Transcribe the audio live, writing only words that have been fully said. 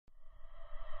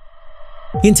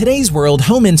In today's world,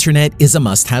 home internet is a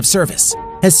must-have service,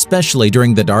 especially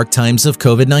during the dark times of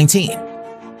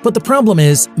COVID-19. But the problem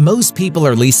is, most people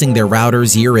are leasing their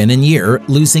routers year in and year,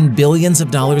 losing billions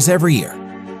of dollars every year,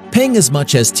 paying as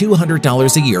much as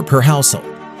 $200 a year per household.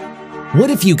 What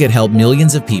if you could help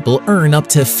millions of people earn up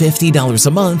to $50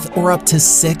 a month or up to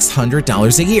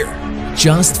 $600 a year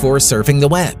just for surfing the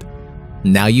web?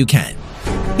 Now you can.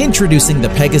 Introducing the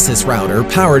Pegasus Router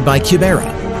powered by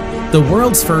Cubera, the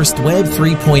world's first Web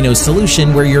 3.0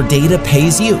 solution where your data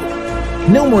pays you.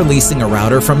 No more leasing a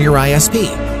router from your ISP.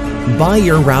 Buy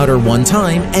your router one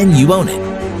time and you own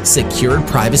it. Secured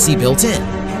privacy built in.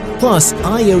 Plus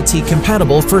IoT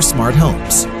compatible for smart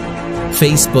homes.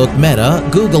 Facebook, Meta,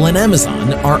 Google, and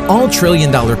Amazon are all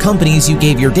trillion-dollar companies you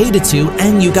gave your data to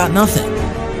and you got nothing.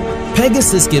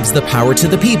 Pegasus gives the power to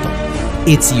the people.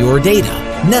 It's your data.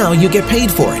 Now you get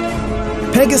paid for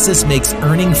it. Pegasus makes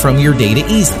earning from your data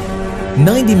easy.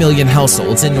 90 million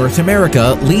households in North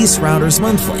America lease routers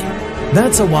monthly.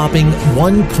 That's a whopping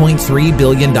 $1.3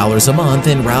 billion a month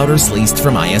in routers leased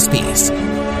from ISPs.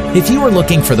 If you are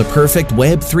looking for the perfect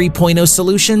Web 3.0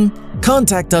 solution,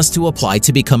 contact us to apply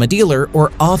to become a dealer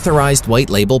or authorized white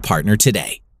label partner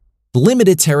today.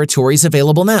 Limited territories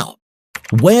available now.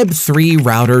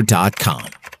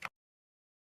 Web3router.com